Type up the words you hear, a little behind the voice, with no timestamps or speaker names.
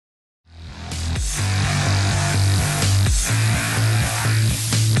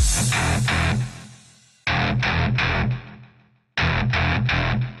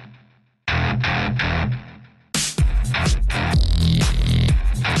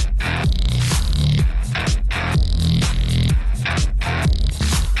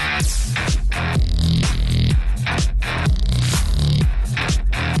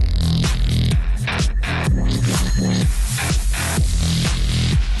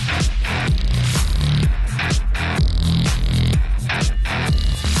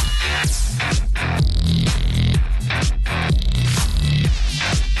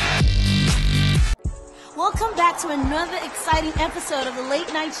episode of the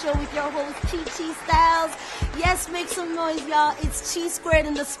Late Night Show with your host, Chichi Stylxz. Yes, make some noise, y'all. It's Chi Squared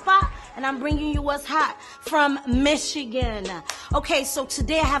in the spot, and I'm bringing you what's hot from Michigan. Okay, so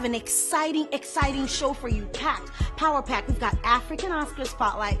today I have an exciting show for you. Packed, power packed. We've got African Oscar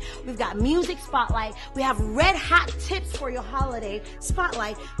Spotlight. We've got Music Spotlight. We have red hot tips for your holiday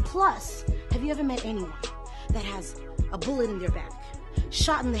Spotlight. Plus, have you ever met anyone that has a bullet in their back,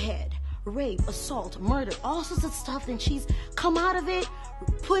 shot in the head, rape, assault, murder, all sorts of stuff, and she's come out of it,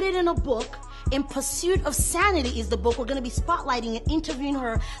 put it in a book? In Pursuit of Sanity is the book. We're going to be spotlighting and interviewing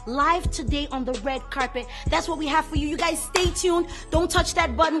her live today on the red carpet. That's what we have for you. You guys stay tuned. Don't touch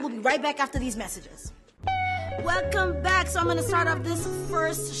that button. We'll be right back after these messages. Welcome back. So I'm going to start off this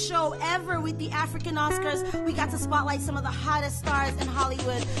first show ever with the African Oscars. We got to spotlight some of the hottest stars in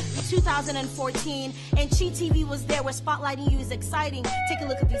Hollywood 2014. And Chi TV was there. We're spotlighting you. It's exciting. Take a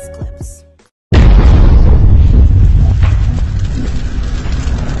look at these clips.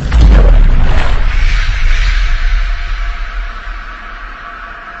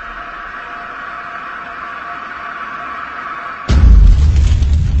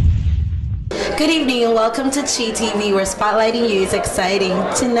 Good evening and welcome to Chi TV. We're spotlighting you. It's exciting.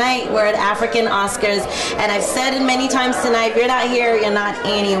 Tonight we're at African Oscars, and I've said it many times tonight, if you're not here, you're not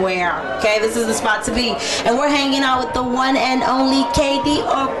anywhere. Okay, this is the spot to be. And we're hanging out with the one and only Katie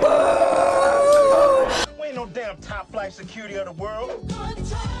AUBERT. We ain't no damn top flight security of the world.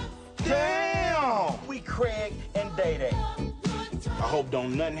 Damn! We Craig and Day Day. I hope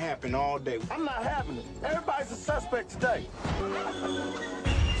don't nothing happen all day. I'm not having it. Everybody's a suspect today.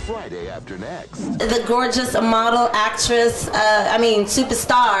 Friday after next. The gorgeous model, actress,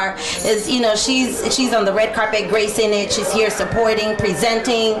 superstar is, she's on the red carpet, gracing it. She's here supporting,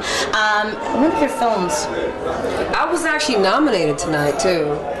 presenting. One of your films. I was actually nominated tonight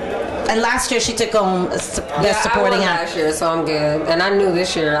too. And last year she took home Best Supporting Actor. Last year, so I'm good. And I knew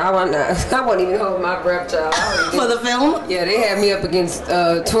this year I wasn't even holding my breath, child. For the film? Yeah, they had me up against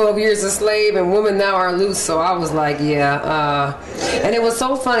 12 Years a Slave and Women Now Are Loose. So I was like, yeah. And it was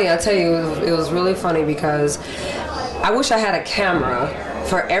so funny. I tell you, it was really funny because I wish I had a camera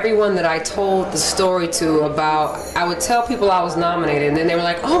for everyone that I told the story to about. I would tell people I was nominated, and then they were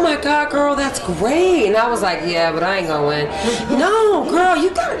like, "Oh my God, girl, that's great!" And I was like, "Yeah, but I ain't gonna win." No, girl, you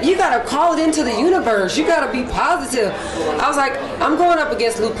gotta call it into the universe. You gotta be positive. I was like, I'm going up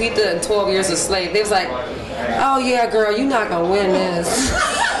against Lupita and 12 Years a Slave. They was like, "Oh yeah, girl, you're not gonna win this."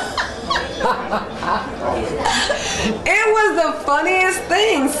 It was the funniest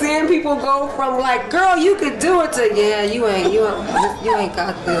thing seeing people go from like, "Girl, you could do it," to "Yeah, you ain't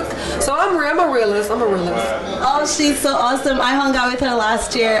got this." So I'm a realist. Oh, she's so awesome. I hung out with her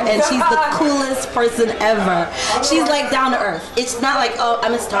last year, and she's the coolest person ever. She's like down to earth. It's not like, "Oh,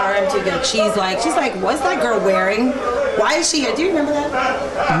 I'm a star, I'm too good." She's like, "What's that girl wearing? Why is she here?" Do you remember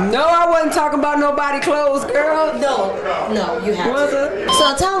that? No, I wasn't talking about nobody clothes, girl. No, you haven't.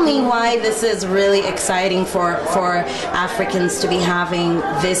 So tell me why this is really exciting for Africans to be having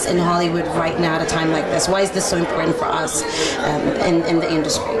this in Hollywood right now at a time like this. Why is this so important for us in the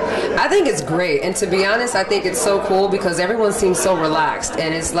industry? I think it's great, and to be honest, I think it's so cool because everyone seems so relaxed,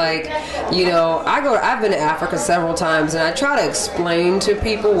 and it's like, I've been to Africa several times, and I try to explain to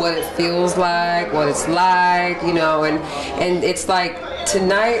people what it feels like, what it's like, and it's like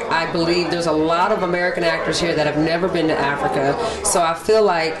tonight I believe there's a lot of American actors here that have never been to Africa, so I feel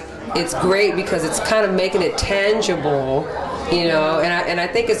like it's great because it's kind of making it tangible, and I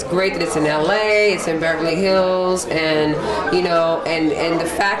think it's great that it's in LA, it's in Beverly Hills, and and the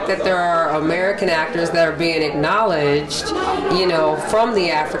fact that there are American actors that are being acknowledged, from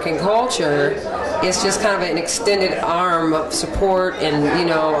the African culture. It's just kind of an extended arm of support, and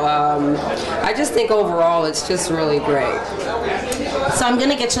I just think overall it's just really great. So I'm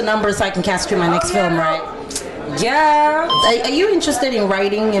gonna get your number so I can cast you in my next film, right? Yeah. Are you interested in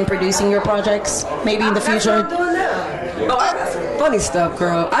writing and producing your projects, maybe in the future? Oh, I got some funny stuff,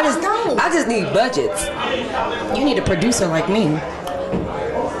 girl. I just need budgets. You need a producer like me.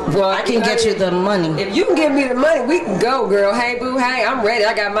 Well, I can get you the money. If you can give me the money, we can go, girl. Hey, boo, hey, I'm ready.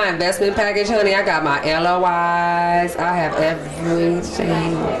 I got my investment package, honey. I got my LOIs. I have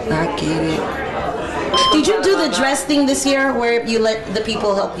everything. I get it. Did you do the dress thing this year where you let the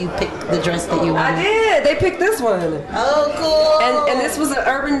people help you pick the dress that you want? I did. They picked this one. Oh, cool. And this was a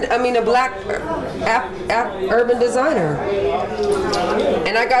black urban designer.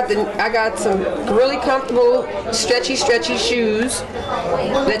 And I got some really comfortable, stretchy shoes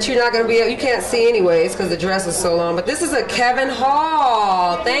that you're not gonna you can't see anyways because the dress is so long. But this is a Kevin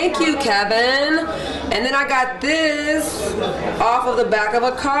Hall. Thank you, Kevin. And then I got this off of the back of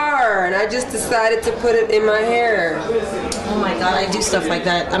a car, and I just decided to put it in my hair. Oh my God, I do stuff like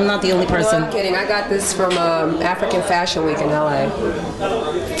that. I'm not the only person. No, I'm kidding. I got this from African Fashion Week in LA.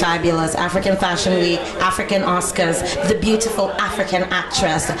 Fabulous. African Fashion Week, African Oscars, the beautiful African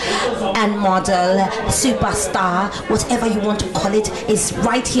actress and model, superstar, whatever you want to call it, is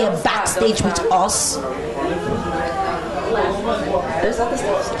right here backstage with us. There's other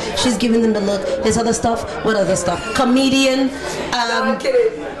stuff. She's giving them the look. There's other stuff. What other stuff? Comedian. No, I'm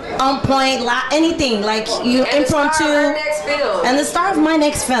kidding. On point, anything like you And impromptu. The star of her next film. And the star of my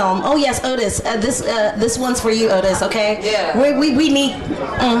next film. Oh yes, Otis. This one's for you, Otis. Okay. Yeah. We need.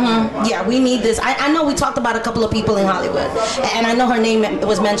 Yeah, we need this. I know we talked about a couple of people in Hollywood, and I know her name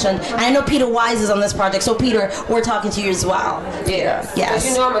was mentioned. And I know Peter Wise is on this project. So Peter, we're talking to you as well. Yeah. Yes.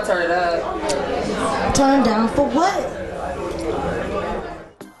 You know I'm gonna turn it up. Turn down for what?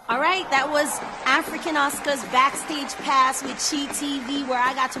 All right, that was African Oscars Backstage Pass with Chi TV, where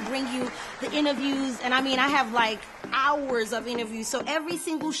I got to bring you the interviews. And I mean, I have like hours of interviews. So every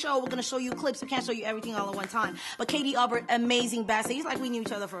single show, we're going to show you clips. We can't show you everything all at one time. But Katie AUBERT, amazing backstage. It's like we knew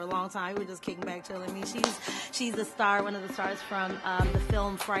each other for a long time. We were just kicking back, chilling. I mean, she's the star, one of the stars from the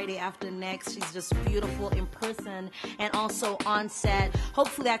film Friday After Next. She's just beautiful in person and also on set.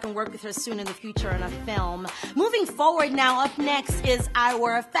 Hopefully I can work with her soon in the future in a film. Moving forward now, up next is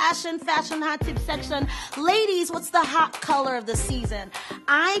our fashion hot tip section. Ladies, what's the hot color of the season?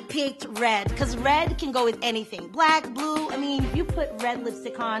 I picked red because red can go with anything. Black, blue. I mean, if you put red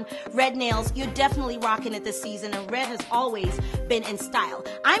lipstick on, red nails, you're definitely rocking it this season, and red has always been in style.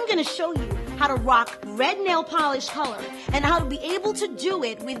 I'm going to show you how to rock red nail polish color and how to be able to do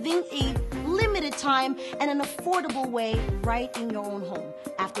it within a limited time and an affordable way right in your own home.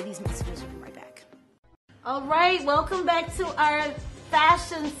 After these messages, we'll be right back. All right, welcome back to our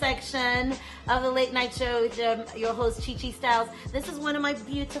fashion section of the late night show with your host Chichi Stylxz. This is one of my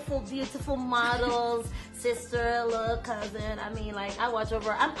beautiful models, sister, little cousin. I mean, like, I watch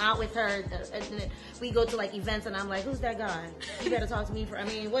over. I'm out with her. We go to like events, and I'm like, "Who's that guy? You better talk to me for. I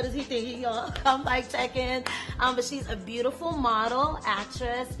mean, what does he think? I'm like checking." But she's a beautiful model,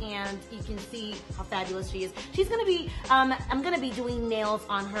 actress, and you can see how fabulous she is. She's gonna be. I'm gonna be doing nails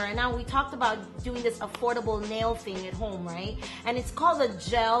on her, and now we talked about doing this affordable nail thing at home, right? And it's called the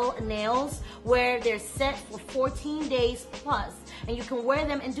gel nails, where they're set for 14 days plus, and you can wear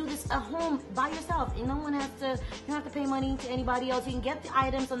them and do this at home by yourself. You don't have to pay money to anybody else. You can get the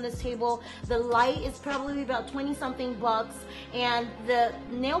items on this table. The light is probably about 20 something bucks, and the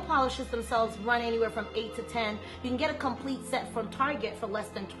nail polishes themselves run anywhere from 8 to 10. You can get a complete set from Target for less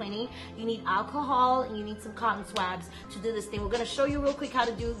than 20. You need alcohol and you need some cotton swabs to do this thing. We're gonna show you real quick how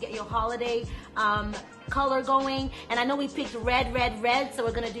to get your holiday color going, and I know we picked red, so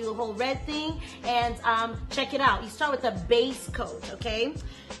we're gonna do the whole red thing, and check it out. You start with a base coat, okay?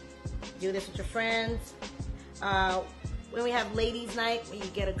 Do this with your friends. When we have ladies' night, when you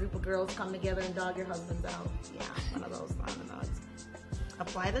get a group of girls come together and dog your husbands out. Yeah, one of those fun.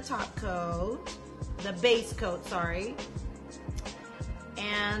 Apply the top coat, the base coat, sorry.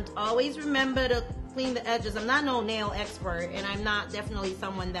 And always remember to clean the edges. I'm not no nail expert, and I'm not definitely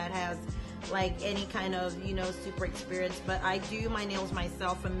someone that has like any kind of, super experience, but I do my nails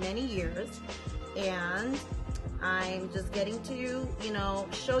myself for many years, and I'm just getting to,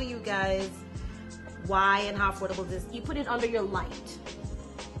 show you guys why and how affordable this is. You put it under your light,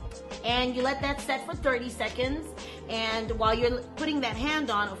 and you let that set for 30 seconds, and while you're putting that hand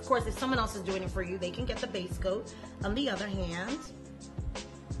on, of course, if someone else is doing it for you, they can get the base coat on the other hand.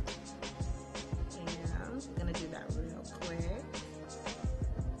 And I'm gonna do that real quick.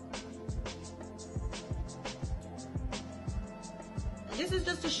 This is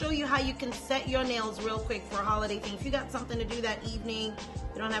just to show you how you can set your nails real quick for a holiday thing. If you got something to do that evening,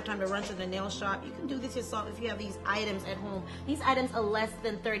 you don't have time to run to the nail shop, you can do this yourself if you have these items at home. These items are less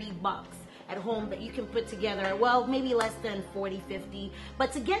than 30 bucks at home that you can put together. Well, maybe less than 40, 50.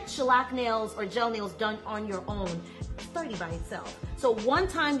 But to get shellac nails or gel nails done on your own, it's 30 by itself. So one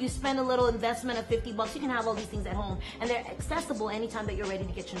time you spend a little investment of 50 bucks, you can have all these things at home, and they're accessible anytime that you're ready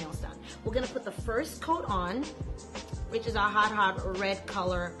to get your nails done. We're gonna put the first coat on, which is our hot red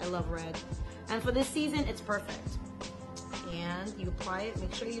color. I love red. And for this season, it's perfect. And you apply it,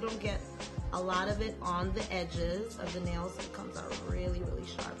 make sure you don't get a lot of it on the edges of the nails. It comes out really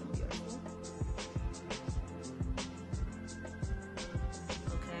sharp and beautiful.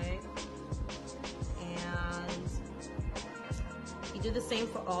 Okay. And you do the same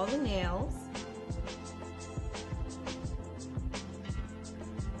for all the nails.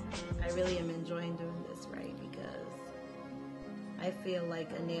 I really am enjoying doing this, right? Because I feel like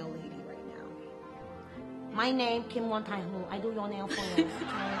a nail lady right now. My name, Kim Won Tai Ho. I do your nail for you. Okay?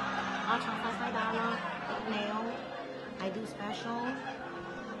 I'll try $5 nail. I do special.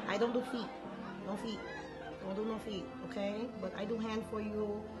 I don't do feet. No feet. Don't do no feet, okay? But I do hand for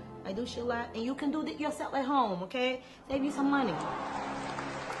you. I do shellac, and you can do it yourself at home, okay? Save you some money.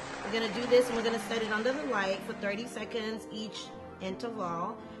 We're gonna do this, and we're gonna set it under the light for 30 seconds each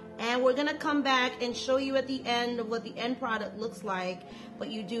interval. And we're gonna come back and show you at the end of what the end product looks like.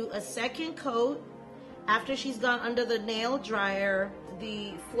 But you do a second coat after she's gone under the nail dryer,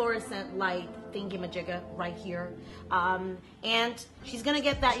 the fluorescent light thingy-majigga right here. And she's gonna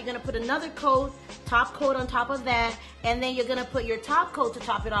get that. You're gonna put another coat, top coat on top of that, and then you're gonna put your top coat to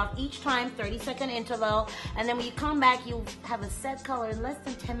top it off each time, 30-second interval. And then when you come back, you have a set color in less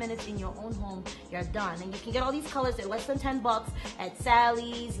than 10 minutes in your own home. You're done. And you can get all these colors at less than 10 bucks at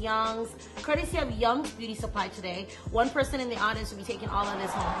Sally's, Young's, courtesy of Young's Beauty Supply today. One person in the audience will be taking all of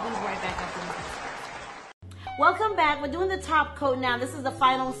this home. We'll be right back after this. Welcome back. We're doing the top coat now. This is the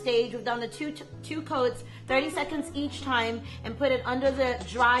final stage. We've done the two coats, 30 seconds each time, and put it under the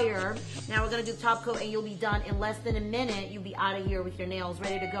dryer. Now we're going to do the top coat, and you'll be done in less than a minute. You'll be out of here with your nails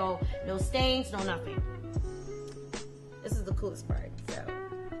ready to go. No stains, no nothing. This is the coolest part. So.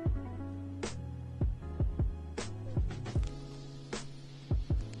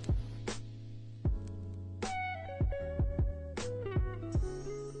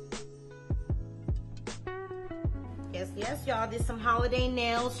 Yes, y'all, there's some holiday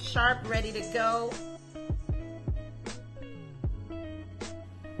nails, sharp, ready to go.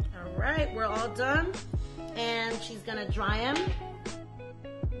 All right, we're all done. And she's gonna dry them.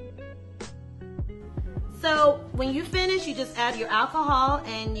 So when you finish, you just add your alcohol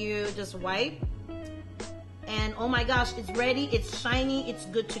and you just wipe. And oh my gosh, it's ready, it's shiny, it's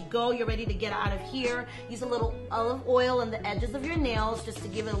good to go. You're ready to get out of here. Use a little olive oil on the edges of your nails just to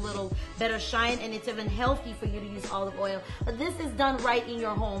give it a little better shine, and it's even healthy for you to use olive oil. But this is done right in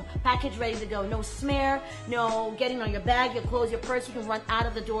your home. Package ready to go. No smear, no getting on your bag, your clothes, your purse. You can run out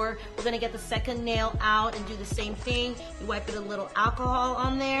of the door. We're gonna get the second nail out and do the same thing. You wipe it a little alcohol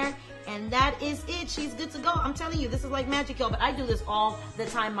on there. And that is it. She's good to go. I'm telling you, this is like magic, y'all. But I do this all the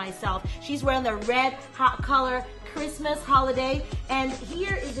time myself. She's wearing the red hot color Christmas holiday. And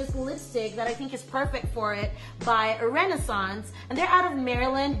here is this lipstick that I think is perfect for it by Renaissance. And they're out of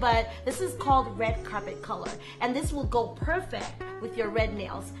Maryland, but this is called Red Carpet Color. And this will go perfect with your red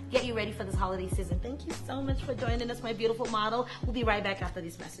nails. Get you ready for this holiday season. Thank you so much for joining us, my beautiful model. We'll be right back after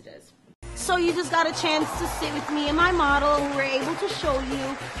these messages. So you just got a chance to sit with me and my model, and we're able to show you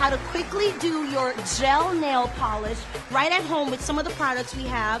how to quickly do your gel nail polish right at home with some of the products we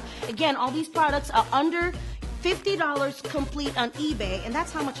have. Again, all these products are under $50 complete on eBay, and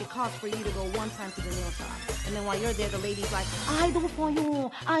that's how much it costs for you to go one time to the nail shop. And then while you're there, the lady's like, I do for you,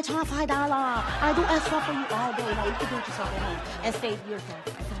 I charge $5, I do extra for you all day. Now you can do it yourself at home and save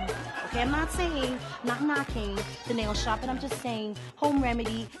yourself. Okay, I'm not saying, not knocking the nail shop, but I'm just saying home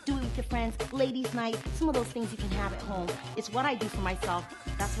remedy, do it with your friends, ladies night, some of those things you can have at home. It's what I do for myself.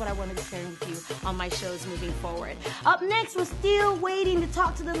 That's what I want to be sharing with you on my shows moving forward. Up next, we're still waiting to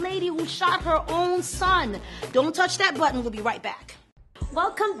talk to the lady who shot her own son. Don't touch that button. We'll be right back.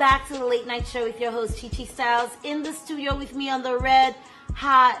 Welcome back to the Late Night Show with your host, Chichi Stylxz. In the studio with me on the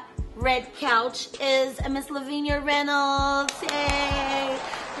hot red couch is Miss LAVINA Reynolds. Yay!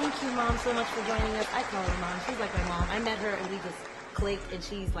 Thank you, Mom, so much for joining us. I call her Mom. She's like my mom. I met her and we just clicked, and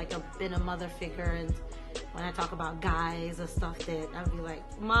she's like been a mother figure. And when I talk about guys or stuff, that I'd be like,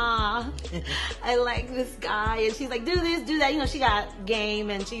 Ma, I like this guy, and she's like, do this, do that. You know, she got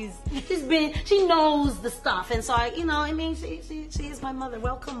game, and she knows the stuff, and so she is my mother.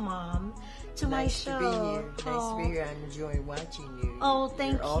 Welcome, Mom, to my show. Nice to be here. Nice to be here. I enjoy watching you. Oh,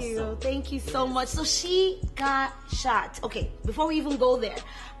 thank you. Awesome. Thank you so much. So she got shot. Okay, before we even go there,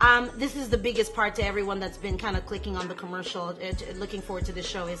 this is the biggest part to everyone that's been kind of clicking on the commercial, looking forward to the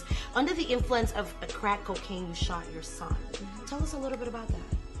show, is under the influence of crack cocaine, you shot your son. Tell us a little bit about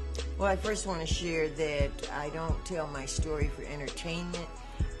that. Well, I first want to share that I don't tell my story for entertainment.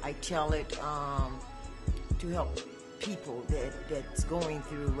 I tell it to help people that's going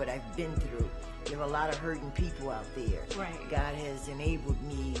through what I've been through. There are a lot of hurting people out there. Right. God has enabled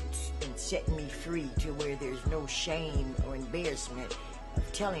me and set me free to where there's no shame or embarrassment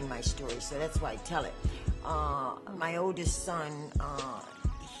of telling my story. So that's why I tell it. My oldest son,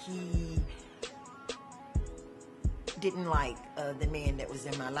 he didn't like the man that was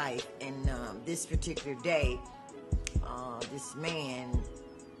in my life. And this particular day, this man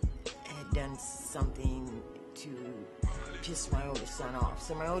had done something to piss my oldest son off.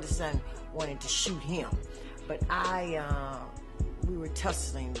 So my oldest son wanted to shoot him, but we were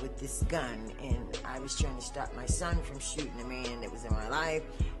tussling with this gun, and I was trying to stop my son from shooting the man that was in my life,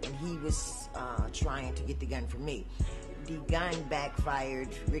 and he was trying to get the gun from me. the gun backfired,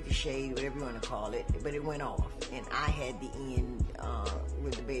 ricocheted, whatever you want to call it, but it went off, and I had the end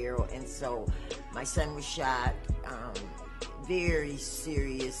with the barrel, and so my son was shot. Very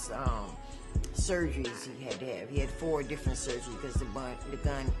serious surgeries he had to have. He had 4 different surgeries because the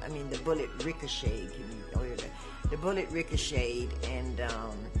bullet ricocheted. The bullet ricocheted, and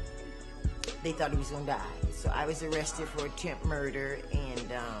they thought he was going to die. So I was arrested for attempt murder,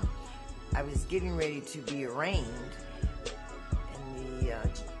 and I was getting ready to be arraigned,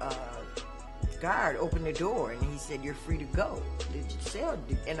 and the guard opened the door, and he said, "You're free to go."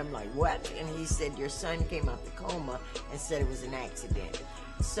 And I'm like, "What?" And he said, "Your son came out the coma and said it was an accident."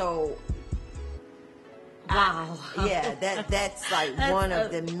 So, wow. That's like one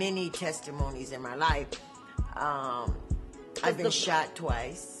of the many testimonies in my life. I've been shot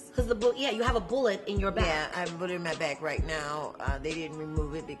twice. Because you have a bullet in your back. Yeah, I have a bullet in my back right now. They didn't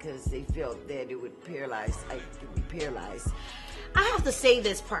remove it because they felt that it would paralyze. I could be paralyzed. I have to say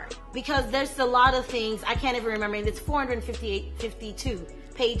this part because there's a lot of things I can't even remember. It's 452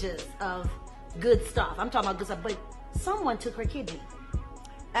 pages of good stuff. I'm talking about good stuff, but someone took her kidney.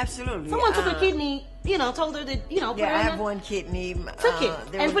 Absolutely. Someone took her kidney, told her to, put it I have on one kidney. Took it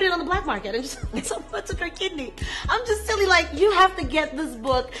and put it on the black market, and just someone took her kidney. I'm just silly. Like, you have to get this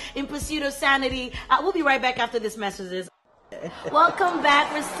book, In Pursuit of Sanity. We'll be right back after this messages. Welcome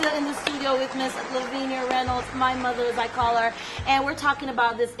back. We're still in the studio with Miss Lavinia Reynolds, my mother as I call her, and we're talking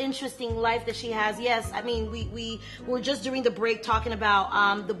about this interesting life that she has. Yes, I mean, we were just during the break talking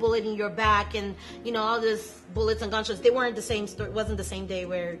about the bullet in your back and all this bullets and gunshots. They weren't the same story. It wasn't the same day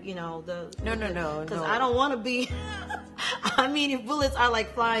where No. Because I don't want to be. I mean, if bullets are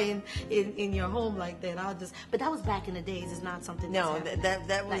like flying in your home like that, But that was back in the days. It's not something. No,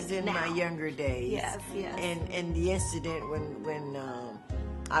 that was like in my younger days. Yes. And the incident when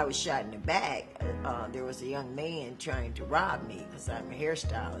I was shot in the back, there was a young man trying to rob me because I'm a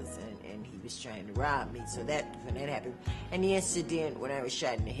hairstylist, and he was trying to rob me. So when that happened, and the incident when I was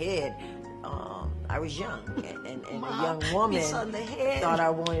shot in the head, I was young, and a young woman thought I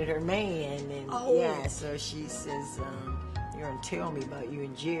wanted her man, and so she says, "You're gonna tell me about you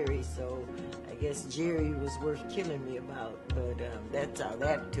and Jerry." So I guess Jerry was worth killing me about, but that's how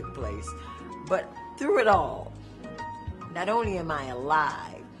that took place. But through it all, not only am I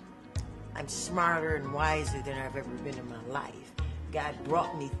alive, I'm smarter and wiser than I've ever been in my life. God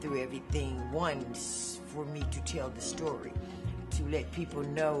brought me through everything, one, for me to tell the story, to let people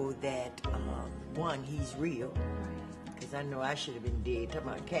know that, one, he's real. Because I know I should have been dead. Talking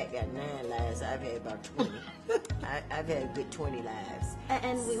about cat got 9 lives, I've had about 20. I've had a good 20 lives.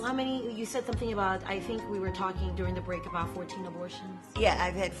 And how many, you said something about, I think we were talking during the break about 14 abortions. Yeah,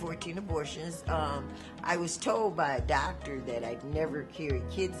 I've had 14 abortions. I was told by a doctor that I'd never carry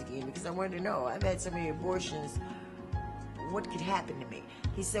kids again because I wanted to know, I've had so many abortions, what could happen to me?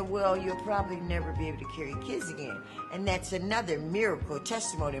 He said, well, you'll probably never be able to carry kids again. And that's another miracle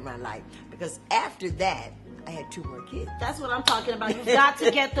testimony in my life, because after that, I had 2 more kids. That's what I'm talking about. You've got to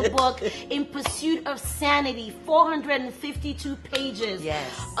get the book, In Pursuit of Sanity, 452 pages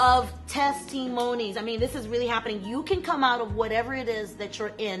of testimonies. I mean, this is really happening. You can come out of whatever it is that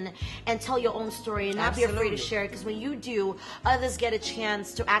you're in and tell your own story and not be afraid to share it, because when you do, others get a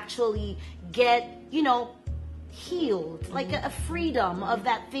chance to actually get, healed, like a freedom of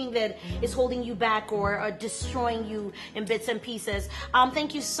that thing that is holding you back or destroying you in bits and pieces.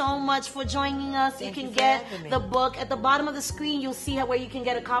 Thank you so much for joining us. You can get the book at the bottom of the screen. You'll see where you can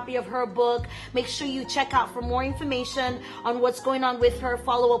get a copy of her book. Make sure you check out for more information on what's going on with her.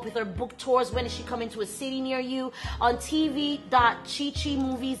 Follow up with her book tours. When is she coming to a city near you? On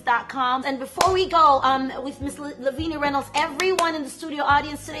tv.chichimovies.com. And before we go, with Miss Lavinia Reynolds, everyone in the studio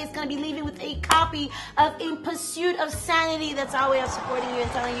audience today is going to be leaving with a copy of In Pursuit of Sanity. That's our way of supporting you and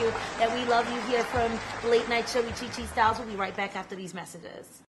telling you that we love you here from Late Night Show with Chichi Stylxz. We'll be right back after these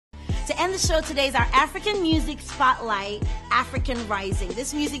messages. To end the show today is our African music spotlight, African Rising.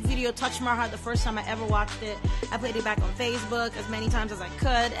 This music video touched my heart the first time I ever watched it. I played it back on Facebook as many times as I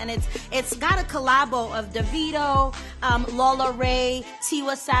could, and it's got a collabo of Davido, Lola Ray,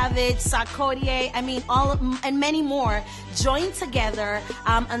 Tiwa Savage, Sarkodie, and many more joined together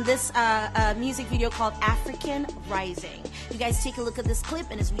on this music video called African Rising. You guys take a look at this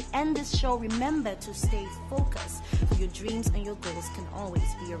clip, and as we end this show, remember to stay focused. Your dreams and your goals can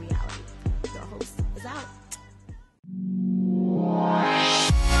always be a reality. Your host is out.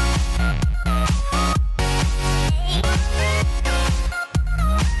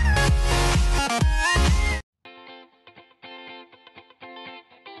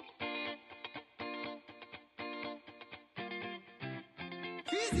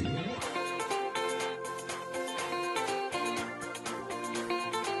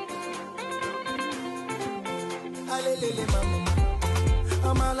 Alelele mama,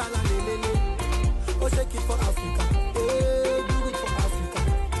 amala la lelele. Oh, shake it for Africa, hey, do it for Africa.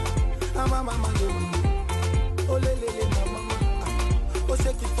 Mama lelele, oh lelele mama, oh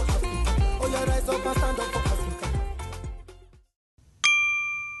shake it for Africa. Oh, you rise up and stand up for Africa.